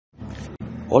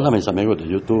Hola mis amigos de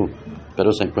YouTube,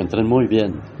 espero se encuentren muy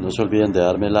bien. No se olviden de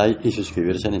darme like y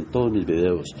suscribirse en todos mis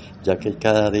videos, ya que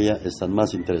cada día están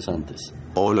más interesantes.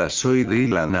 Hola, soy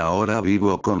Dylan, ahora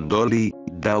vivo con Dolly,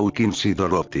 Dawkins y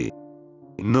Dorothy.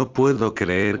 No puedo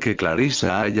creer que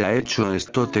Clarissa haya hecho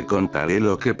esto. Te contaré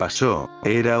lo que pasó.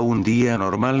 Era un día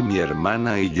normal, mi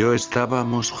hermana y yo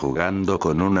estábamos jugando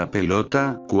con una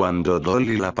pelota, cuando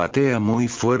Dolly la patea muy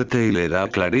fuerte y le da a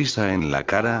Clarissa en la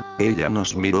cara. Ella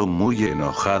nos miró muy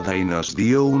enojada y nos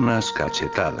dio unas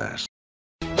cachetadas.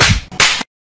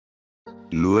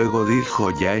 Luego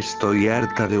dijo: ya estoy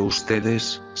harta de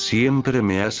ustedes, siempre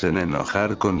me hacen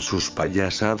enojar con sus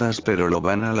payasadas, pero lo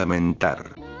van a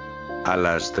lamentar. A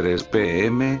las 3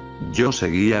 p.m., yo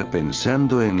seguía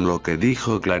pensando en lo que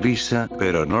dijo Clarissa,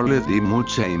 pero no le di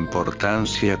mucha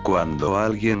importancia cuando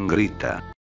alguien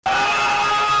grita.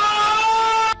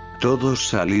 Todos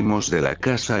salimos de la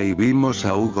casa y vimos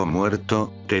a Hugo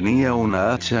muerto. Tenía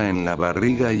una hacha en la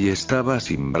barriga y estaba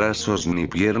sin brazos ni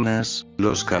piernas.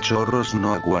 Los cachorros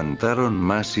no aguantaron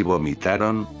más y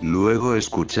vomitaron. Luego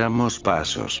escuchamos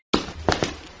pasos.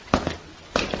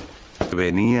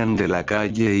 Venían de la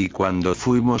calle y cuando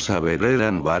fuimos a ver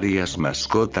eran varias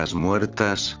mascotas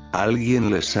muertas.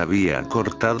 Alguien les había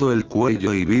cortado el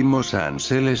cuello y vimos a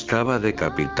Ansel, estaba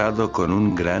decapitado con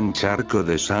un gran charco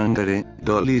de sangre.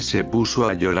 Dolly se puso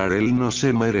a llorar, él no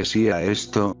se merecía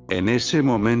esto. En ese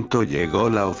momento llegó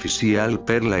la oficial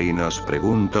Perla y nos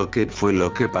preguntó qué fue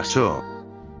lo que pasó.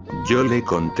 Yo le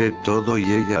conté todo y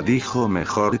ella dijo: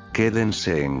 mejor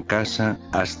quédense en casa,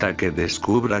 hasta que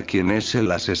descubra quién es el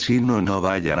asesino, no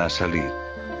vayan a salir.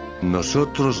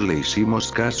 Nosotros le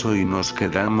hicimos caso y nos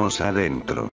quedamos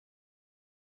adentro.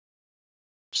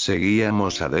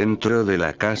 Seguíamos adentro de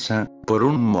la casa. Por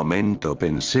un momento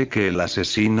pensé que el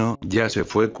asesino ya se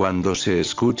fue cuando se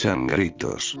escuchan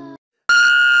gritos.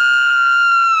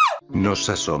 Nos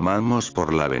asomamos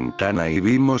por la ventana y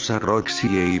vimos a Roxy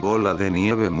y Bola de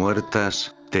Nieve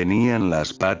muertas. Tenían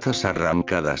las patas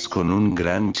arrancadas con un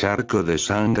gran charco de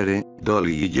sangre.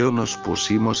 Dolly y yo nos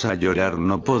pusimos a llorar,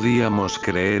 no podíamos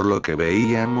creer lo que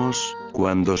veíamos,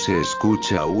 cuando se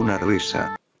escucha una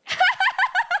risa.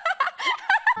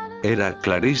 Era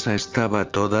Clarissa, estaba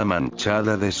toda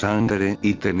manchada de sangre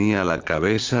y tenía la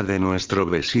cabeza de nuestro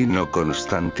vecino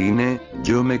Constantine.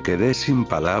 Yo me quedé sin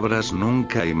palabras,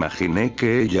 nunca imaginé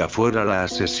que ella fuera la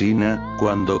asesina.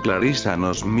 Cuando Clarissa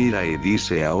nos mira y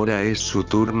dice: ahora es su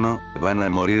turno, van a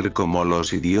morir como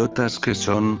los idiotas que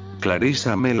son.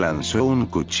 Clarissa me lanzó un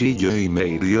cuchillo y me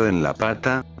hirió en la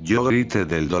pata. Yo grité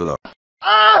del dolor.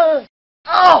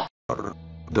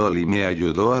 Dolly me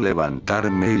ayudó a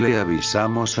levantarme y le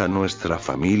avisamos a nuestra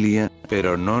familia,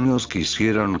 pero no nos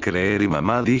quisieron creer y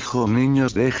mamá dijo: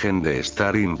 niños, dejen de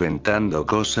estar inventando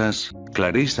cosas,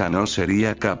 Clarissa no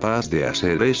sería capaz de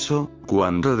hacer eso.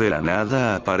 Cuando de la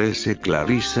nada aparece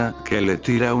Clarissa, que le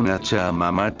tira un hacha a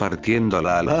mamá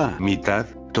partiéndola a la mitad.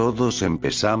 Todos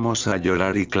empezamos a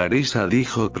llorar y Clarissa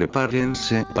dijo: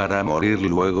 prepárense para morir.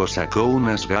 Luego sacó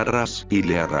unas garras y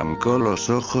le arrancó los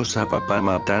ojos a papá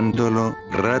matándolo.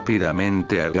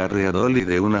 Rápidamente agarré a Dolly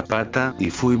de una pata y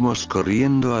fuimos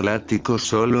corriendo al ático.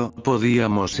 Solo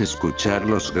podíamos escuchar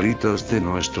los gritos de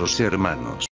nuestros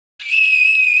hermanos.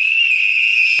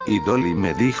 Y Dolly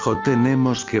me dijo: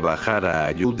 tenemos que bajar a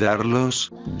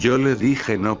ayudarlos. Yo le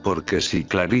dije no, porque si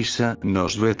Clarissa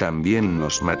nos ve también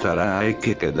nos matará, hay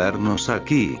que quedarnos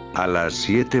aquí. A las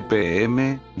 7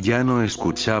 p.m, ya no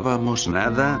escuchábamos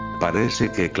nada,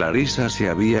 parece que Clarissa se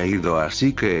había ido,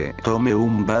 así que tomé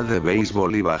un bat de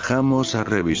béisbol y bajamos a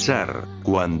revisar.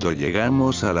 Cuando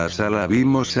llegamos a la sala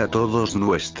vimos a todos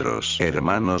nuestros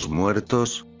hermanos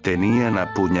muertos. Tenían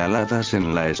apuñaladas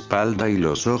en la espalda y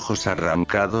los ojos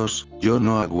arrancados. Yo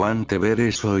no aguanté ver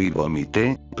eso y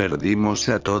vomité. Perdimos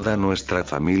a toda nuestra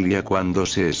familia cuando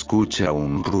se escucha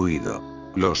un ruido.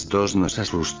 Los dos nos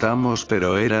asustamos,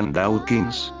 pero eran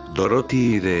Dawkins,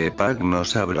 Dorothy y de Pac.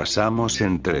 Nos abrazamos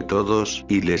entre todos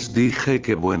y les dije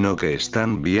que bueno que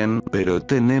están bien, pero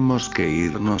tenemos que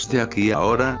irnos de aquí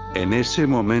ahora. En ese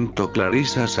momento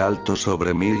Clarissa saltó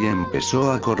sobre mí y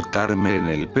empezó a cortarme en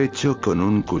el pecho con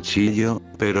un cuchillo,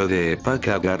 pero de Pac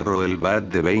agarró el bat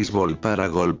de béisbol para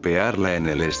golpearla en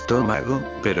el estómago,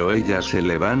 pero ella se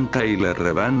levanta y le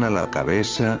rebana la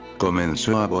cabeza.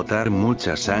 Comenzó a botar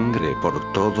mucha sangre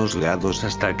por todos lados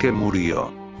hasta que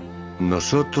murió.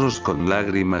 Nosotros, con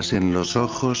lágrimas en los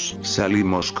ojos,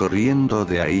 salimos corriendo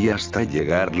de ahí hasta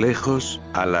llegar lejos.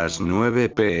 A las 9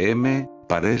 p.m,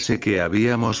 parece que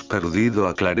habíamos perdido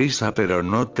a Clarissa, pero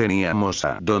no teníamos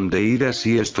a dónde ir,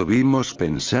 así estuvimos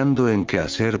pensando en qué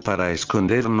hacer para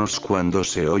escondernos cuando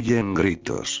se oyen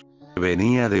gritos.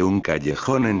 Venía de un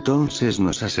callejón, entonces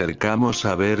nos acercamos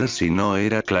a ver si no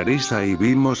era Clarissa y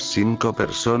vimos 5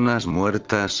 personas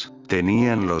muertas,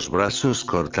 tenían los brazos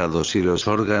cortados y los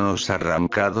órganos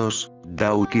arrancados.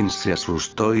 Dawkins se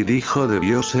asustó y dijo: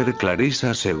 debió ser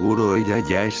Clarissa, seguro ella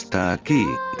ya está aquí.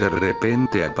 De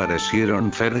repente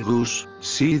aparecieron Fergus,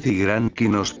 Sid y Grant y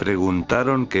nos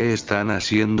preguntaron qué están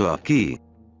haciendo aquí.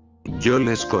 Yo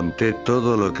les conté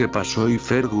todo lo que pasó y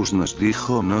Fergus nos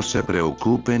dijo: no se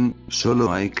preocupen,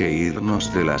 solo hay que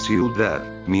irnos de la ciudad,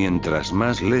 mientras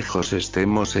más lejos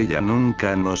estemos ella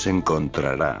nunca nos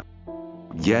encontrará.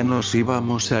 Ya nos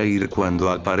íbamos a ir cuando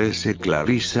aparece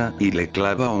Clarissa y le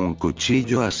clava un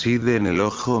cuchillo a Sid en el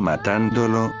ojo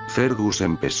matándolo. Fergus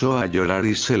empezó a llorar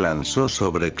y se lanzó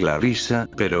sobre Clarissa,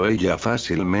 pero ella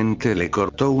fácilmente le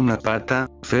cortó una pata.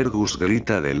 Fergus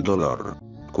grita del dolor.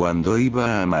 Cuando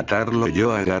iba a matarlo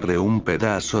yo agarré un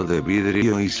pedazo de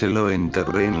vidrio y se lo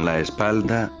enterré en la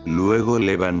espalda, luego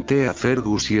levanté a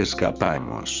Fergus y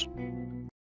escapamos.